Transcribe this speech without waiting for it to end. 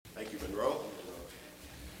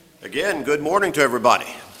Again, good morning to everybody.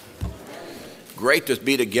 Great to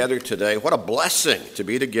be together today. What a blessing to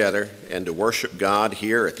be together and to worship God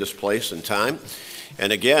here at this place and time.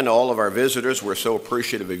 And again, all of our visitors, we're so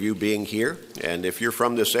appreciative of you being here. And if you're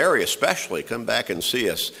from this area especially, come back and see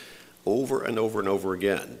us over and over and over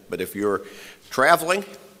again. But if you're traveling,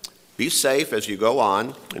 be safe as you go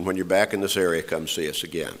on. And when you're back in this area, come see us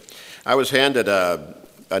again. I was handed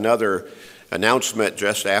another announcement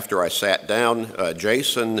just after I sat down.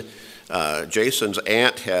 Jason's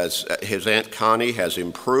aunt his Aunt Connie has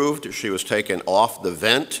improved. She was taken off the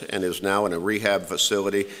vent and is now in a rehab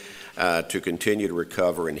facility to continue to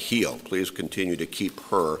recover and heal. Please continue to keep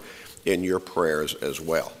her in your prayers as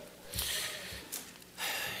well.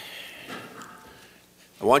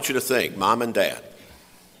 I want you to think, Mom and Dad,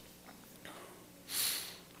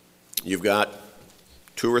 you've got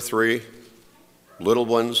 2 or 3 little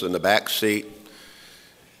ones in the back seat.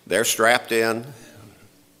 They're strapped in,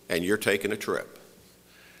 and you're taking a trip.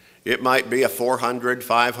 It might be a 400,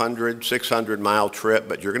 500, 600-mile trip,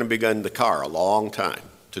 but you're going to be in the car a long time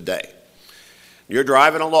today. You're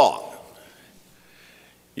driving along.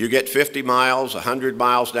 You get 50 miles, 100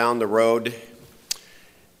 miles down the road,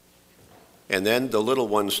 and then the little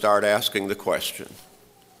ones start asking the question,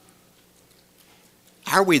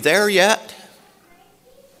 "Are we there yet?"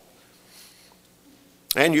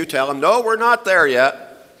 And you tell them, "No, we're not there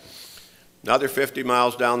yet." Another 50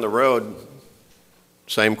 miles down the road,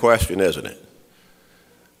 same question, isn't it?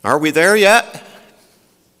 "Are we there yet?"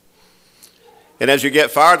 And as you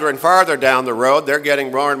get farther and farther down the road, they're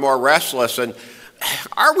getting more and more restless and,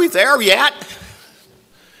 "Are we there yet?"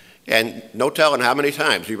 And no telling how many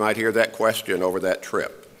times you might hear that question over that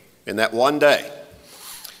trip. In that one day.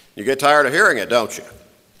 You get tired of hearing it, don't you?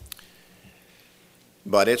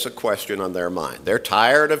 But it's a question on their mind. They're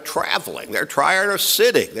tired of traveling. They're tired of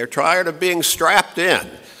sitting. They're tired of being strapped in.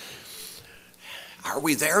 Are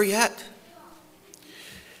we there yet?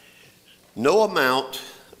 No amount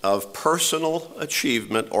of personal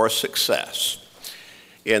achievement or success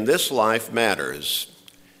in this life matters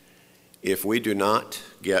if we do not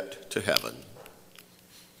get to heaven.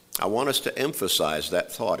 I want us to emphasize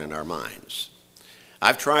that thought in our minds.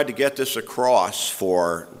 I've tried to get this across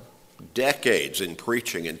for decades in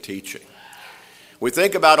preaching and teaching. We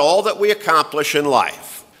think about all that we accomplish in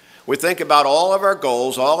life. We think about all of our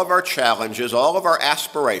goals, all of our challenges, all of our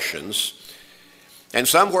aspirations. And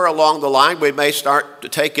somewhere along the line, we may start to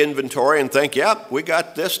take inventory and think, yep, we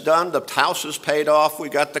got this done. The house is paid off. We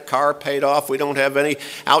got the car paid off. We don't have any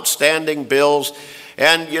outstanding bills.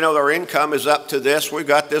 And, our income is up to this. We've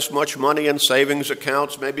got this much money in savings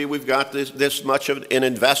accounts. Maybe we've got this much in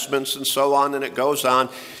investments and so on, and it goes on.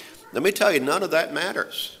 Let me tell you, none of that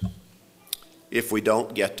matters if we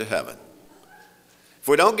don't get to heaven. If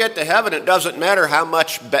we don't get to heaven, it doesn't matter how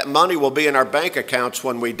much money will be in our bank accounts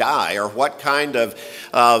when we die or what kind of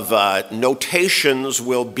notations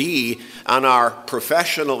will be on our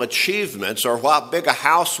professional achievements or how big a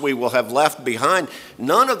house we will have left behind.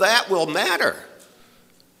 None of that will matter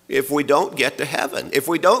if we don't get to heaven. If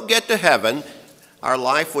we don't get to heaven, our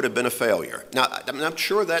life would have been a failure. Now, I'm not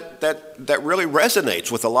sure that really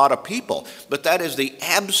resonates with a lot of people, but that is the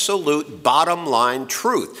absolute bottom line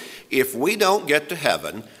truth. If we don't get to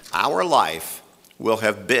heaven, our life will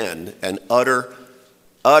have been an utter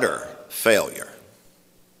failure.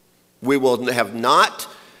 We will have not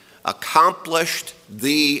accomplished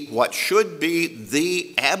what should be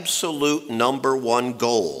the absolute number one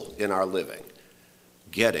goal in our living,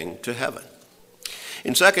 getting to heaven.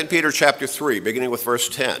 In 2 Peter chapter 3, beginning with verse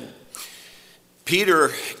 10, Peter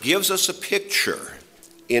gives us a picture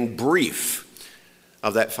in brief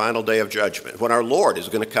of that final day of judgment, when our Lord is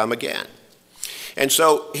going to come again. And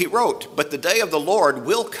so he wrote, "But the day of the Lord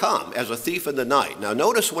will come as a thief in the night." Now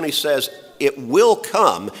notice when he says it will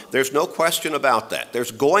come, there's no question about that. There's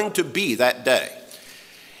going to be that day.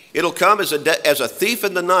 It'll come as a thief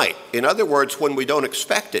in the night. In other words, when we don't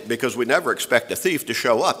expect it, because we never expect a thief to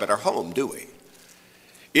show up at our home, do we?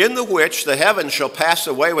 "In the which the heavens shall pass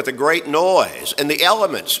away with a great noise, and the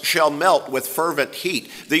elements shall melt with fervent heat.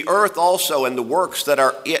 The earth also and the works that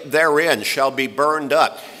are therein shall be burned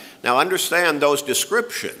up." Now understand those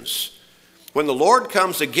descriptions. When the Lord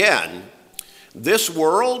comes again, this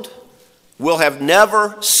world will have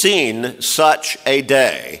never seen such a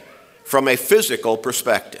day from a physical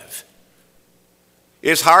perspective.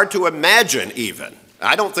 It's hard to imagine even.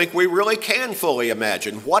 I don't think we really can fully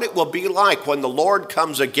imagine what it will be like when the Lord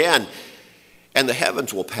comes again and the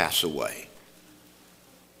heavens will pass away.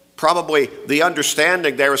 Probably the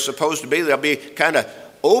understanding there is supposed to be they'll be kind of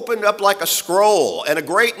opened up like a scroll and a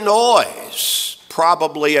great noise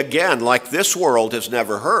probably again like this world has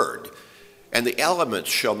never heard. And the elements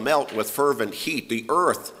shall melt with fervent heat. The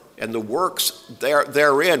earth and the works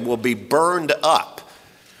therein will be burned up.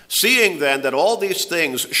 Seeing then that all these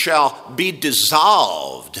things shall be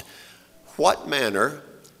dissolved, what manner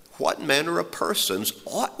of persons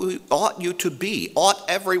ought you to be, ought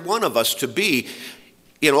every one of us to be,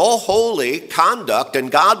 in all holy conduct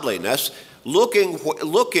and godliness, looking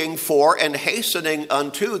for and hastening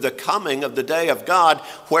unto the coming of the day of God,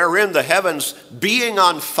 wherein the heavens, being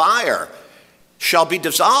on fire, shall be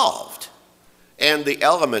dissolved, and the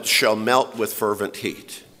elements shall melt with fervent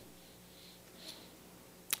heat.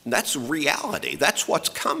 And that's reality. That's what's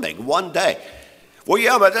coming one day. Well,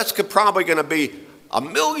 yeah, but that's probably going to be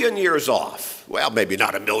 1,000,000 years off. Well, maybe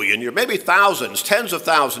not 1,000,000 years, maybe thousands, tens of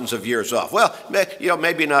thousands of years off. Well,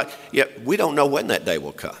 maybe not. Yeah, we don't know when that day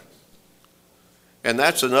will come. And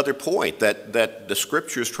that's another point that the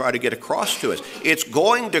scriptures try to get across to us. It's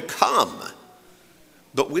going to come,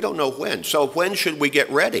 but we don't know when. So when should we get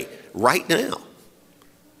ready? Right now.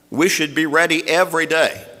 We should be ready every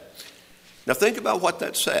day. Now think about what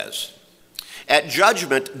that says. At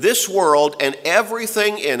judgment, this world and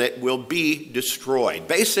everything in it will be destroyed.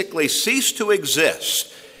 Basically, cease to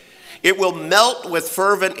exist. It will melt with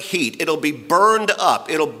fervent heat. It'll be burned up.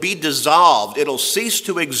 It'll be dissolved. It'll cease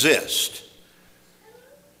to exist.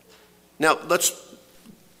 Now, let's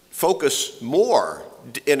focus more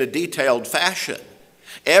in a detailed fashion.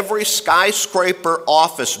 Every skyscraper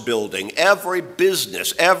office building, every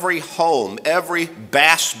business, every home, every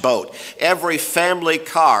bass boat, every family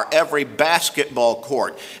car, every basketball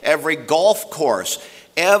court, every golf course,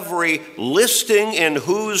 every listing in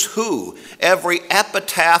Who's Who, every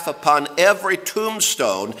epitaph upon every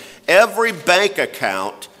tombstone, every bank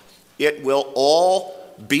account, it will all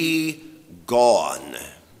be gone.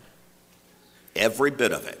 Every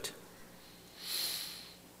bit of it.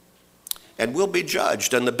 And we'll be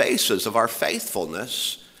judged on the basis of our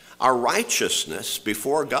faithfulness, our righteousness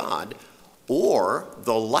before God, or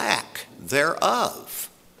the lack thereof.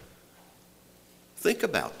 Think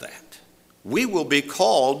about that. We will be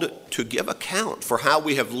called to give account for how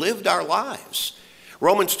we have lived our lives.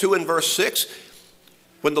 Romans 2 and verse 6,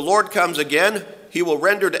 when the Lord comes again, he will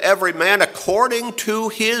render to every man according to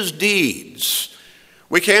his deeds.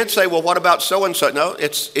 We can't say, well, what about so-and-so? No,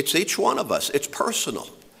 it's each one of us. It's personal.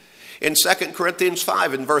 In 2 Corinthians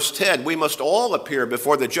 5 and verse 10, we must all appear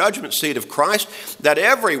before the judgment seat of Christ, that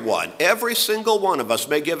everyone, every single one of us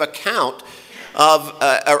may give account of,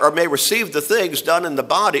 or may receive the things done in the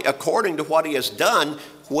body according to what he has done,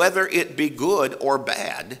 whether it be good or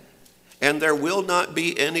bad. And there will not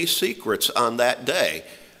be any secrets on that day,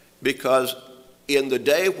 because in the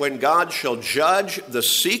day when God shall judge the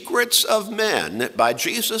secrets of men by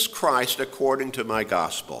Jesus Christ according to my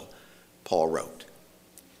gospel, Paul wrote.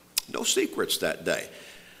 No secrets that day.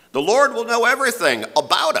 The Lord will know everything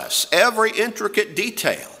about us, every intricate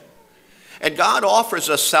detail. And God offers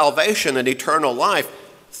us salvation and eternal life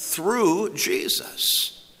through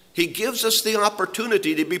Jesus. He gives us the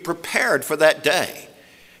opportunity to be prepared for that day.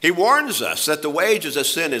 He warns us that the wages of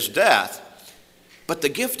sin is death, but the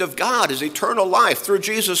gift of God is eternal life through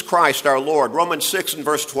Jesus Christ our Lord. Romans 6 and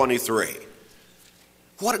verse 23.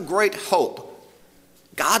 What a great hope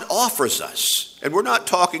God offers us. And we're not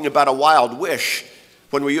talking about a wild wish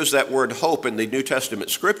when we use that word hope in the New Testament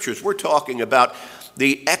scriptures. We're talking about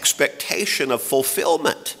the expectation of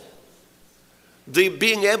fulfillment, the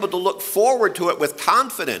being able to look forward to it with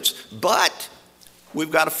confidence. But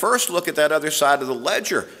we've got to first look at that other side of the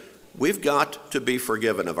ledger. We've got to be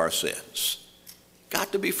forgiven of our sins.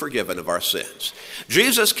 Got to be forgiven of our sins.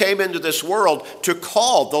 Jesus came into this world to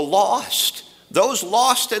call the lost, those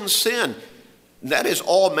lost in sin, that is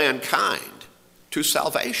all mankind, to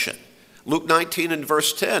salvation. Luke 19 and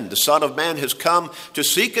verse 10, the Son of Man has come to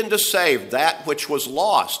seek and to save that which was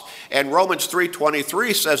lost. And Romans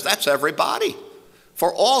 3:23 says that's everybody.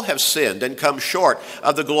 For all have sinned and come short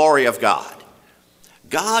of the glory of God.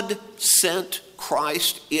 God sent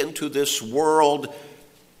Christ into this world,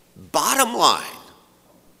 bottom line,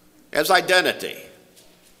 as identity.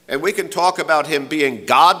 And we can talk about him being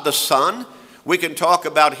God the Son. We can talk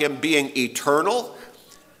about him being eternal.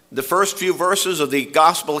 The first few verses of the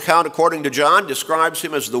gospel account according to John describes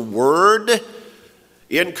him as the Word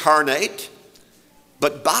incarnate.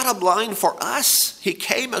 But bottom line for us, he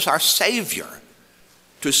came as our Savior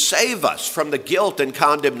to save us from the guilt and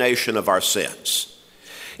condemnation of our sins.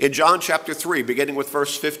 In John chapter 3, beginning with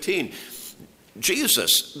verse 15,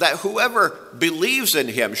 Jesus, that whoever believes in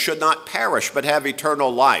him should not perish but have eternal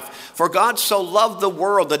life. For God so loved the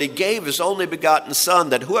world that he gave his only begotten Son,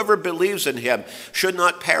 that whoever believes in him should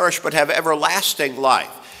not perish but have everlasting life.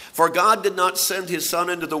 For God did not send his Son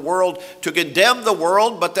into the world to condemn the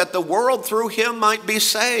world, but that the world through him might be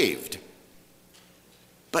saved.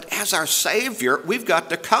 But as our Savior, we've got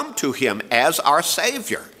to come to him as our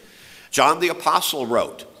Savior. John the Apostle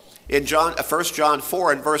wrote in 1 John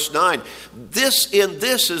 4 and verse 9, in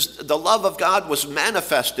this is the love of God was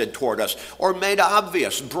manifested toward us, or made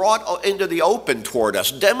obvious, brought into the open toward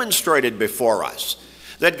us, demonstrated before us,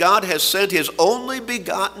 that God has sent his only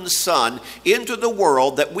begotten Son into the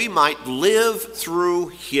world that we might live through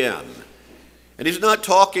him. And he's not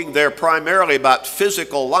talking there primarily about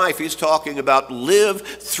physical life. He's talking about live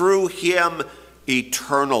through him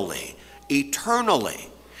eternally. Eternally.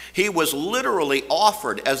 He was literally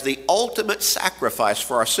offered as the ultimate sacrifice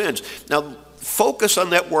for our sins. Now, focus on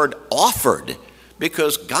that word offered,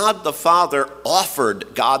 because God the Father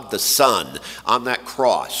offered God the Son on that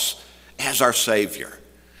cross as our Savior,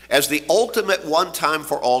 as the ultimate one-time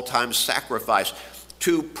for all-time sacrifice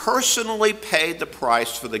to personally pay the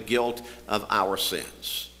price for the guilt of our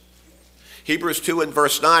sins. Hebrews 2 and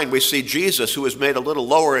verse 9, we see Jesus, who was made a little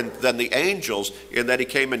lower than the angels in that he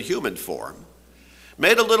came in human form.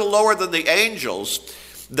 Made a little lower than the angels,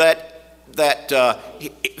 that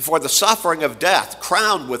for the suffering of death,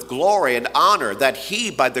 crowned with glory and honor, that he,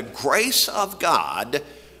 by the grace of God,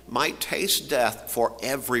 might taste death for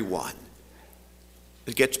everyone.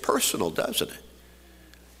 It gets personal, doesn't it?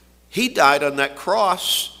 He died on that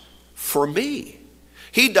cross for me.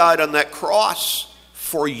 He died on that cross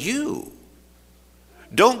for you.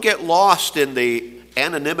 Don't get lost in the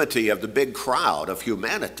anonymity of the big crowd of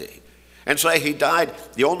humanity and say he died.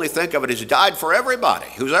 You only think of it as he died for everybody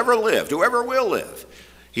who's ever lived, whoever will live.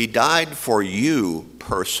 He died for you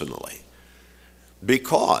personally,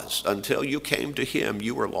 because until you came to him,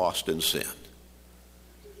 you were lost in sin.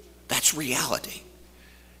 That's reality.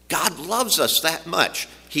 God loves us that much.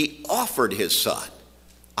 He offered his Son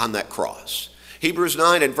on that cross. Hebrews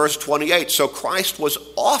 9 and verse 28, so Christ was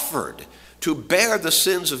offered to bear the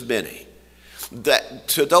sins of many, that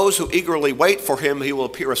to those who eagerly wait for him, he will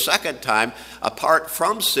appear a second time apart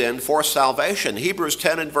from sin for salvation. Hebrews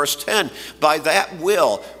 10 and verse 10, by that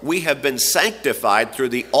will we have been sanctified through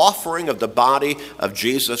the offering of the body of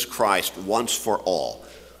Jesus Christ once for all.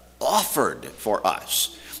 Offered for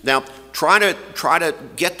us. Now, try to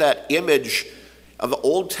get that image of the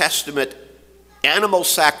Old Testament animal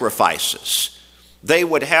sacrifices. They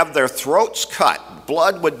would have their throats cut.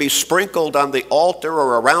 Blood would be sprinkled on the altar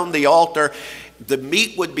or around the altar. The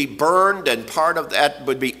meat would be burned, and part of that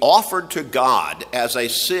would be offered to God as a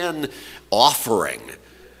sin offering.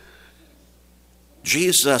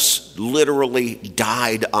 Jesus literally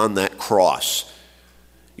died on that cross.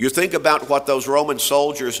 You think about what those Roman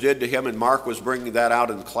soldiers did to him, and Mark was bringing that out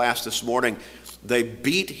in class this morning. They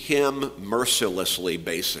beat him mercilessly,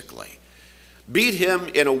 basically. Beat him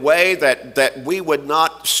in a way that we would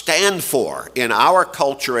not stand for in our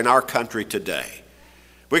culture, in our country today.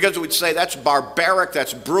 Because we'd say that's barbaric,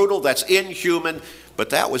 that's brutal, that's inhuman,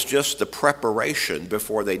 but that was just the preparation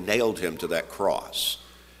before they nailed him to that cross.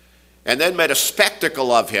 And then made a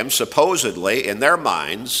spectacle of him, supposedly, in their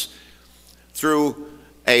minds, through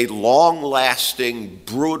a long-lasting,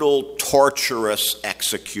 brutal, torturous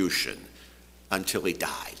execution until he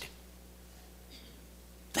died.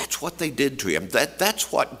 That's what they did to him.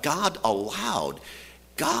 That's what God allowed.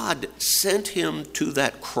 God sent him to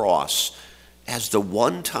that cross as the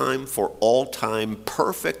one-time for all-time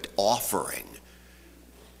perfect offering.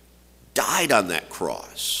 Died on that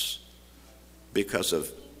cross because of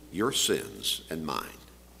your sins and mine.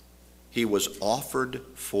 He was offered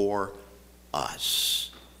for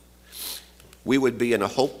us. We would be in a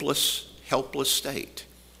hopeless, helpless state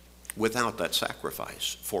without that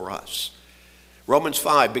sacrifice for us. Romans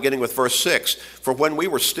 5, beginning with verse 6, for when we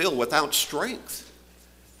were still without strength,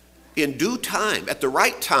 in due time, at the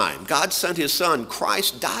right time, God sent his Son.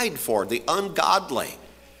 Christ died for the ungodly.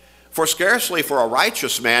 For scarcely for a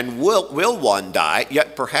righteous man will one die,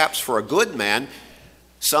 yet perhaps for a good man,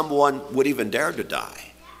 someone would even dare to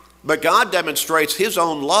die. But God demonstrates his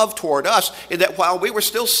own love toward us in that while we were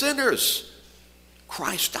still sinners,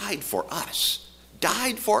 Christ died for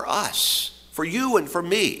us, for you and for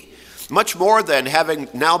me. Much more than having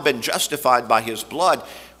now been justified by his blood,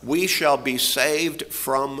 we shall be saved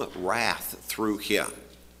from wrath through him.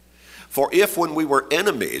 For if when we were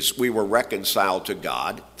enemies, we were reconciled to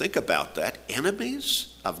God, think about that,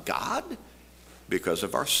 enemies of God because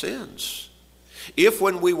of our sins. If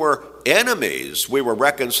when we were enemies, we were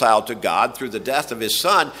reconciled to God through the death of his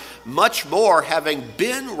Son, much more, having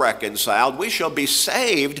been reconciled, we shall be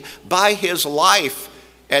saved by his life.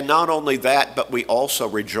 And not only that, but we also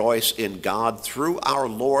rejoice in God through our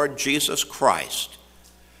Lord Jesus Christ,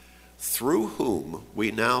 through whom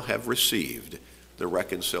we now have received the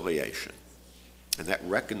reconciliation. And that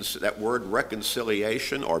word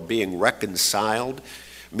reconciliation, or being reconciled,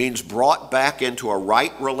 means brought back into a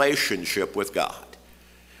right relationship with God.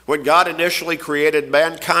 When God initially created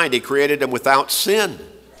mankind, he created them without sin,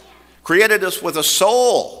 created us with a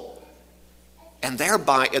soul, and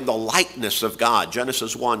thereby in the likeness of God.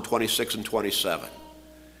 Genesis 1:26 and 27.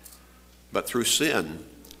 But through sin,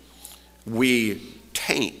 we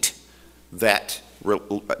taint that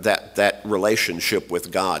relationship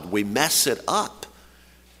with God. We mess it up.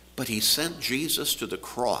 But he sent Jesus to the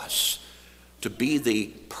cross to be the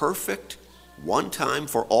perfect, one-time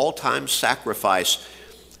for all-time sacrifice,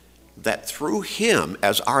 that through him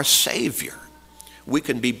as our Savior, we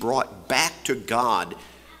can be brought back to God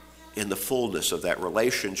in the fullness of that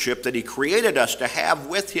relationship that he created us to have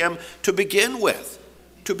with him to begin with.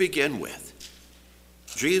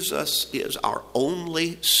 Jesus is our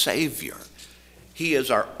only Savior. He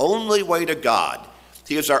is our only way to God.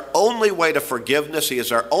 He is our only way to forgiveness. He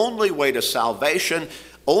is our only way to salvation.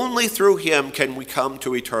 Only through him can we come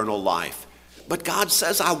to eternal life. But God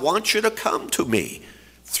says, I want you to come to me.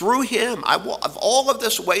 Through him, I have all of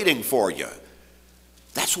this waiting for you.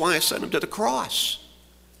 That's why I sent him to the cross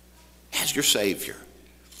as your Savior.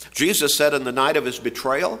 Jesus said in the night of his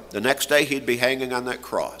betrayal, the next day he'd be hanging on that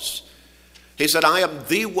cross. He said, I am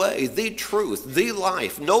the way, the truth, the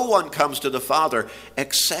life. No one comes to the Father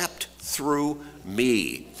except through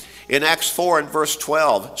me. In Acts 4 and verse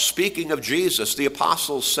 12, speaking of Jesus, the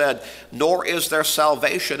apostles said, nor is there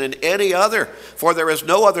salvation in any other, for there is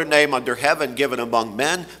no other name under heaven given among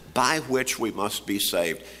men by which we must be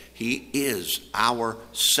saved. He is our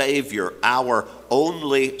Savior, our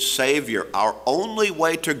only Savior, our only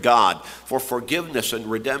way to God for forgiveness and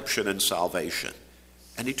redemption and salvation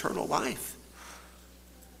and eternal life.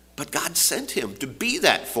 But God sent him to be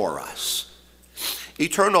that for us.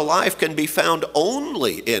 Eternal life can be found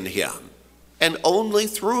only in him and only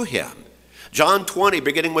through him. John 20,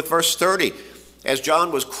 beginning with verse 30, as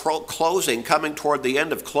John was coming toward the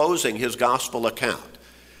end of closing his gospel account,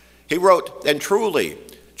 he wrote, and truly,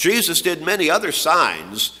 Jesus did many other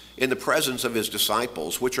signs in the presence of his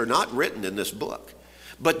disciples, which are not written in this book.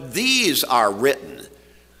 But these are written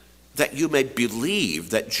that you may believe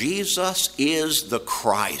that Jesus is the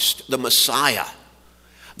Christ, the Messiah,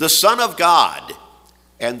 the Son of God,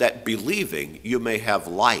 and that believing you may have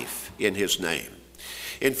life in his name.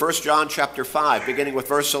 In 1 John chapter 5, beginning with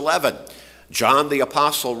verse 11, John the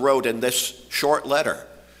apostle wrote in this short letter,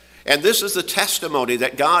 and this is the testimony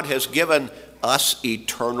that God has given us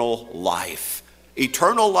eternal life.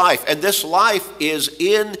 Eternal life, and this life is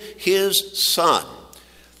in his Son.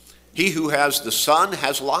 He who has the Son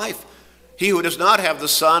has life. He who does not have the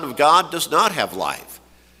Son of God does not have life.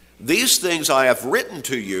 These things I have written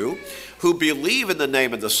to you who believe in the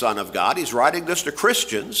name of the Son of God. He's writing this to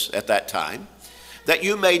Christians at that time, that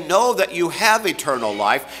you may know that you have eternal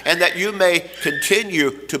life and that you may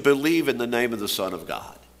continue to believe in the name of the Son of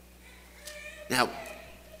God. Now,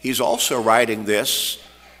 he's also writing this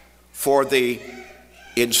for the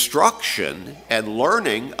instruction and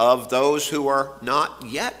learning of those who are not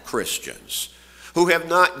yet Christians, who have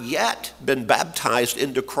not yet been baptized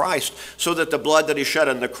into Christ, so that the blood that he shed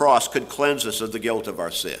on the cross could cleanse us of the guilt of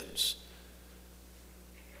our sins.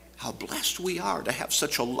 How blessed we are to have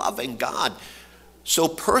such a loving God, so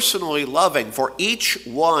personally loving for each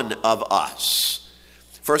one of us.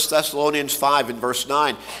 1 Thessalonians 5 and verse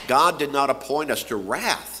 9, God did not appoint us to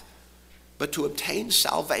wrath, but to obtain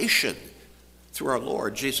salvation through our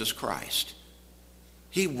Lord Jesus Christ.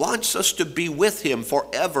 He wants us to be with him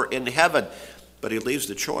forever in heaven, but he leaves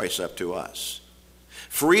the choice up to us.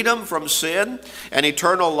 Freedom from sin and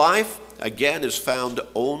eternal life, again, is found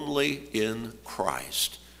only in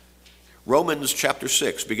Christ. Romans chapter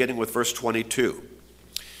 6, beginning with verse 22.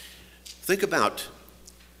 Think about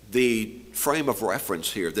the frame of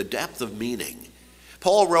reference here, the depth of meaning.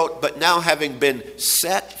 Paul wrote, but now having been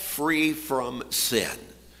set free from sin.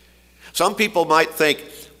 Some people might think,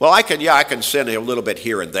 well, I can sin a little bit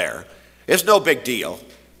here and there. It's no big deal.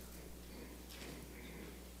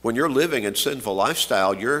 When you're living in sinful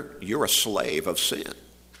lifestyle, you're a slave of sin.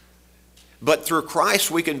 But through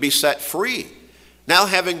Christ, we can be set free. Now,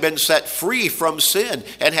 having been set free from sin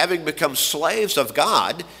and having become slaves of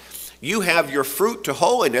God, you have your fruit to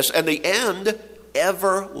holiness and the end,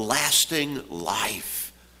 everlasting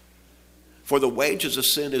life. For the wages of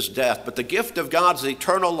sin is death, but the gift of God is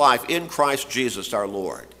eternal life in Christ Jesus our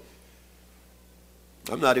Lord.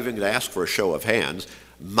 I'm not even going to ask for a show of hands.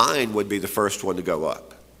 Mine would be the first one to go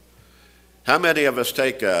up. How many of us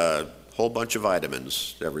take a whole bunch of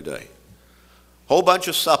vitamins every day? Whole bunch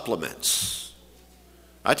of supplements.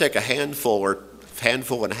 I take a handful or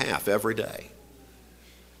handful and a half every day.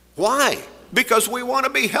 Why? Because we want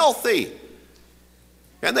to be healthy.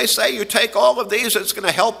 And they say you take all of these, it's going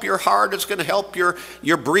to help your heart, it's going to help your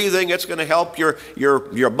breathing, it's going to help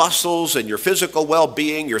your muscles and your physical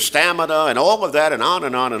well-being, your stamina, and all of that, and on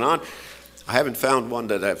and on and on. I haven't found one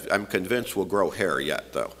that I'm convinced will grow hair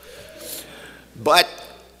yet, though. But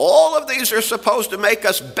all of these are supposed to make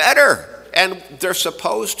us better, and they're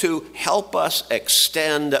supposed to help us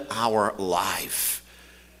extend our life.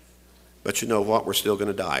 But you know what? We're still going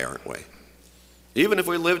to die, aren't we? Even if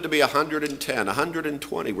we live to be 110,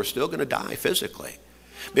 120, we're still going to die physically.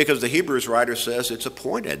 Because the Hebrews writer says it's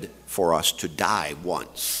appointed for us to die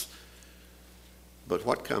once. But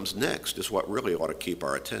what comes next is what really ought to keep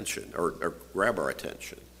our attention, or grab our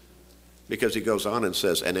attention. Because he goes on and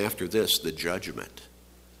says, and after this, the judgment.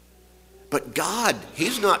 But God,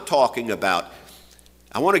 he's not talking about,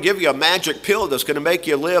 I want to give you a magic pill that's going to make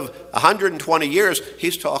you live 120 years.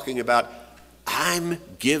 He's talking about, I'm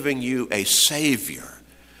giving you a Savior,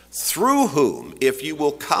 through whom, if you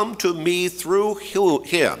will come to me through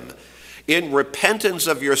him, in repentance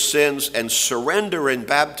of your sins and surrender in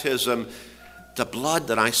baptism, the blood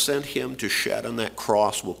that I sent him to shed on that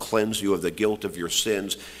cross will cleanse you of the guilt of your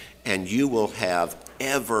sins, and you will have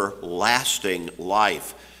everlasting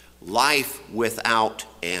life, life without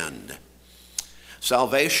end.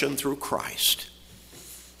 Salvation through Christ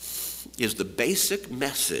is the basic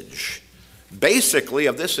message basically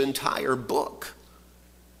of this entire book.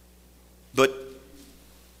 But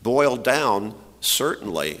boiled down,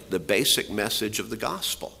 certainly the basic message of the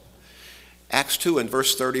gospel. Acts 2 and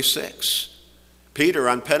verse 36. Peter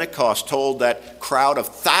on Pentecost told that crowd of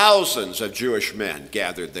thousands of Jewish men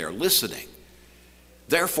gathered there listening.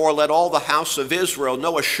 Therefore, let all the house of Israel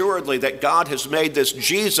know assuredly that God has made this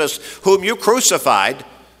Jesus, whom you crucified,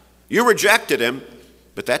 you rejected him,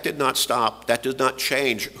 but that did not stop, that did not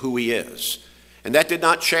change who he is. And that did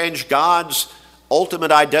not change God's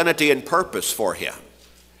ultimate identity and purpose for him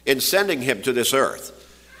in sending him to this earth.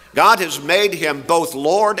 God has made him both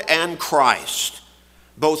Lord and Christ.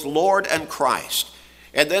 Both Lord and Christ.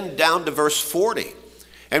 And then down to verse 40.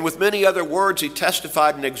 And with many other words he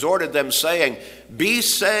testified and exhorted them, saying, be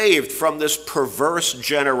saved from this perverse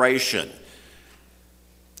generation.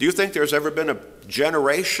 Do you think there's ever been a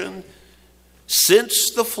generation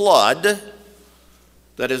since the flood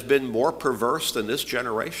that has been more perverse than this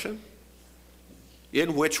generation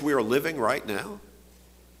in which we are living right now?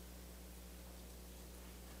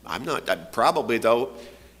 Probably, though,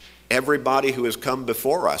 everybody who has come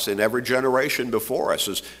before us in every generation before us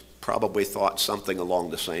has probably thought something along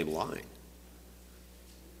the same line.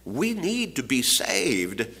 We need to be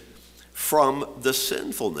saved from the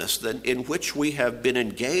sinfulness in which we have been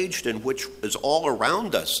engaged and which is all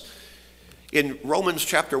around us. In Romans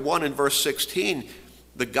chapter 1 and verse 16,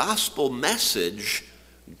 the gospel message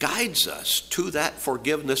guides us to that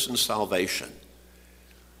forgiveness and salvation.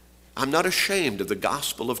 I'm not ashamed of the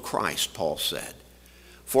gospel of Christ, Paul said,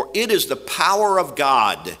 for it is the power of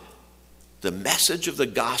God. The message of the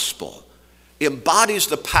gospel embodies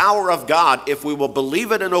the power of God if we will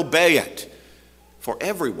believe it and obey it, for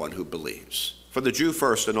everyone who believes, for the Jew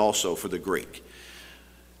first and also for the Greek.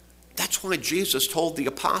 That's why Jesus told the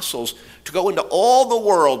apostles to go into all the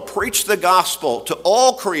world, preach the gospel to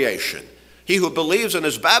all creation. He who believes and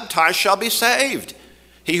is baptized shall be saved.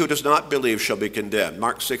 He who does not believe shall be condemned.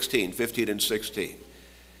 Mark 16, 15 and 16.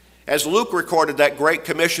 As Luke recorded that great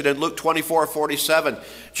commission in Luke 24:47,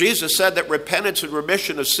 Jesus said that repentance and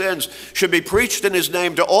remission of sins should be preached in his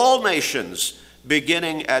name to all nations,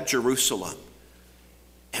 beginning at Jerusalem.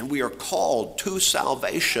 And we are called to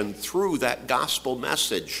salvation through that gospel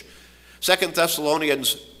message. 2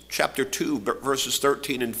 Thessalonians chapter 2, verses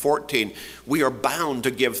 13 and 14, we are bound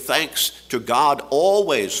to give thanks to God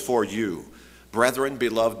always for you, brethren,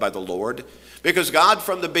 beloved by the Lord, because God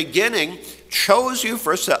from the beginning chose you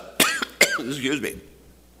for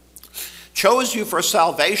chose you for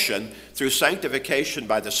salvation through sanctification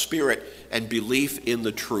by the Spirit and belief in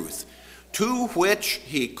the truth, to which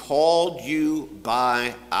he called you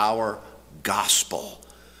by our gospel,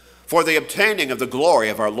 for the obtaining of the glory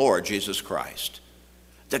of our Lord Jesus Christ.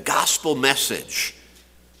 The gospel message,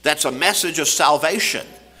 that's a message of salvation,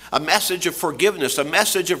 a message of forgiveness, a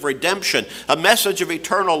message of redemption, a message of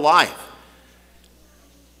eternal life.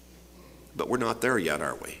 But we're not there yet,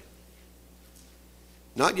 are we?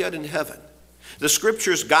 Not yet in heaven. The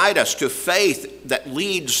Scriptures guide us to faith that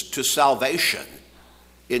leads to salvation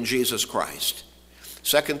in Jesus Christ.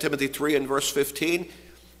 2 Timothy 3 and verse 15,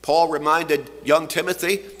 Paul reminded young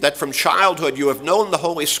Timothy that from childhood you have known the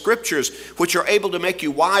Holy Scriptures, which are able to make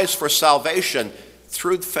you wise for salvation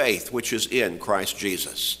through faith which is in Christ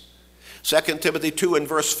Jesus. 2 Timothy 2 and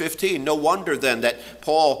verse 15, no wonder then that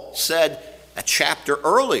Paul said a chapter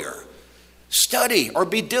earlier, study or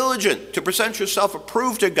be diligent to present yourself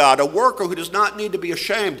approved to God, a worker who does not need to be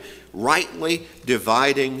ashamed, rightly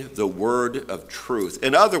dividing the word of truth.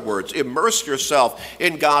 In other words, immerse yourself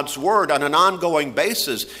in God's word on an ongoing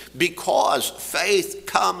basis, because faith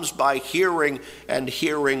comes by hearing, and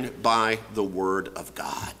hearing by the word of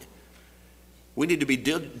God. We need to be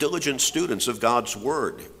diligent students of God's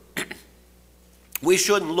word. We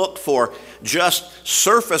shouldn't look for just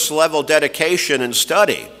surface level dedication and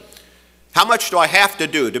study. How much do I have to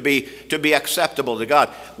do to be acceptable to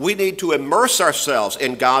God? We need to immerse ourselves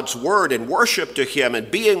in God's word and worship to him and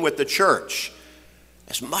being with the church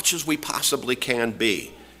as much as we possibly can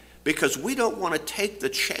be, because we don't want to take the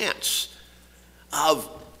chance of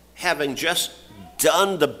having just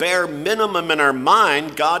done the bare minimum in our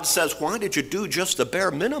mind. God says, why did you do just the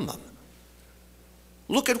bare minimum?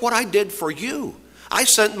 Look at what I did for you. I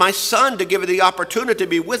sent my son to give you the opportunity to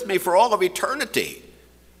be with me for all of eternity.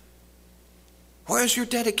 Where's your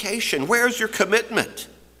dedication? Where's your commitment?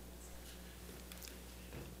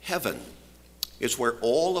 Heaven is where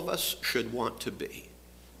all of us should want to be.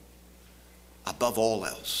 Above all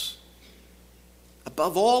else.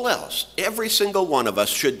 Above all else, every single one of us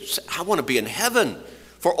should say, I want to be in heaven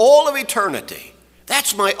for all of eternity.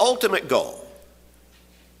 That's my ultimate goal.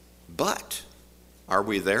 But are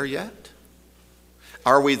we there yet?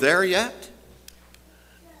 Are we there yet?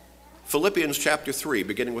 Philippians chapter 3,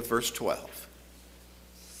 beginning with verse 12.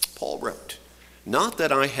 Paul wrote, not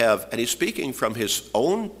that I have, and he's speaking from his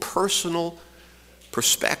own personal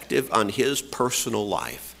perspective on his personal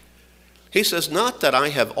life. He says, not that I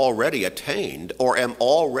have already attained or am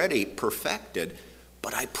already perfected,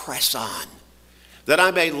 but I press on, that I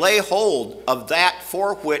may lay hold of that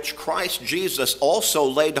for which Christ Jesus also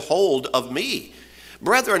laid hold of me.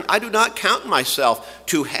 Brethren, I do not count myself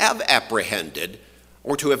to have apprehended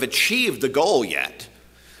or to have achieved the goal yet.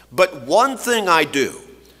 But one thing I do,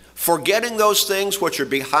 forgetting those things which are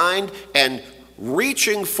behind and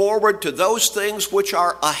reaching forward to those things which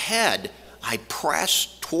are ahead, I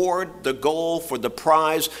press toward the goal for the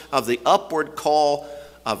prize of the upward call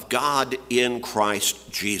of God in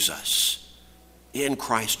Christ Jesus. In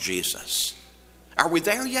Christ Jesus. Are we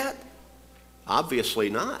there yet? Obviously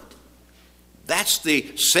not. That's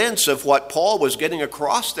the sense of what Paul was getting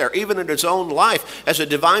across there, even in his own life, as a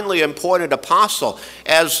divinely appointed apostle,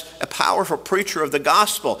 as a powerful preacher of the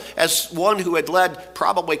gospel, as one who had led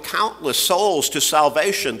probably countless souls to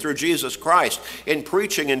salvation through Jesus Christ, in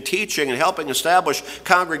preaching and teaching and helping establish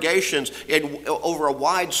congregations over a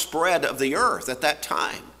wide spread of the earth at that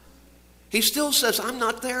time. He still says, I'm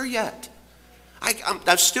not there yet.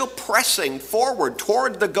 I'm still pressing forward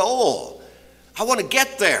toward the goal. I want to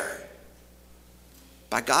get there.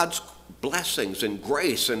 By God's blessings and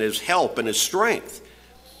grace and his help and his strength.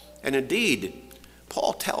 And indeed,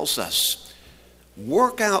 Paul tells us,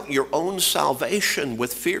 work out your own salvation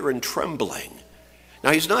with fear and trembling.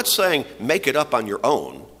 Now, he's not saying make it up on your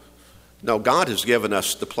own. No, God has given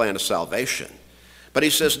us the plan of salvation. But he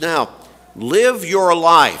says, now, live your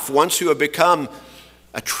life once you have become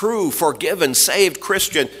a true, forgiven, saved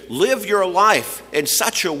Christian. Live your life in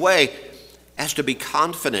such a way as to be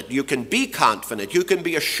confident. You can be confident. You can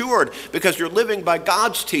be assured because you're living by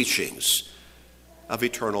God's teachings of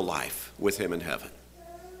eternal life with him in heaven.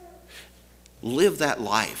 Live that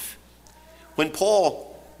life. When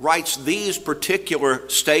Paul writes these particular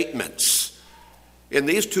statements in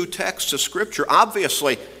these two texts of Scripture,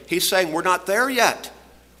 obviously he's saying we're not there yet.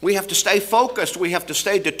 We have to stay focused. We have to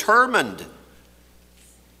stay determined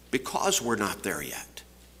because we're not there yet.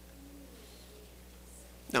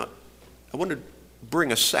 Now, I want to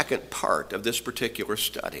bring a second part of this particular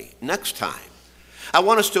study next time. I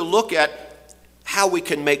want us to look at how we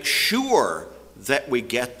can make sure that we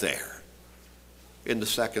get there in the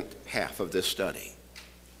second half of this study.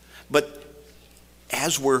 But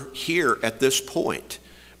as we're here at this point,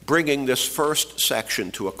 bringing this first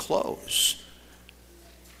section to a close,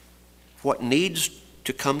 what needs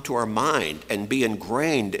to come to our mind and be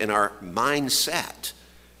ingrained in our mindset,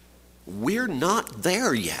 we're not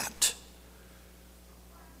there yet.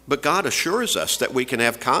 But God assures us that we can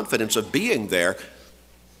have confidence of being there,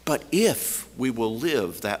 but if we will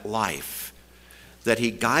live that life that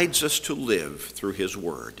he guides us to live through his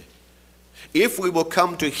word. if we will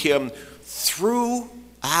come to him through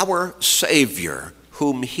our Savior,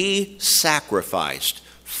 whom he sacrificed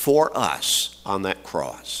for us on that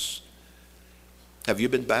cross. Have you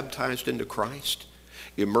been baptized into Christ?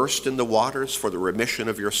 Immersed in the waters for the remission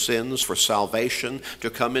of your sins, for salvation, to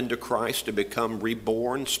come into Christ, to become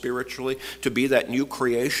reborn spiritually, to be that new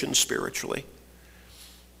creation spiritually?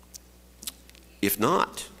 If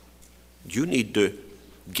not, you need to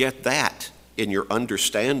get that in your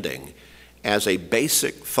understanding as a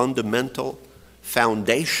basic, fundamental,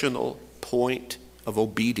 foundational point of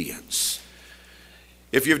obedience.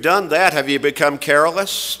 If you've done that, have you become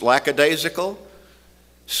careless, lackadaisical,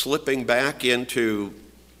 slipping back into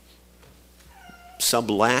some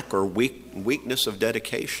lack or weakness of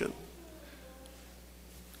dedication?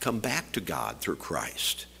 Come back to God through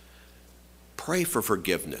Christ. Pray for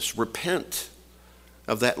forgiveness. Repent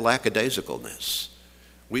of that lackadaisicalness.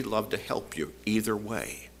 We'd love to help you either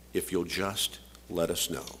way if you'll just let us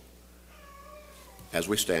know as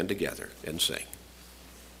we stand together and sing.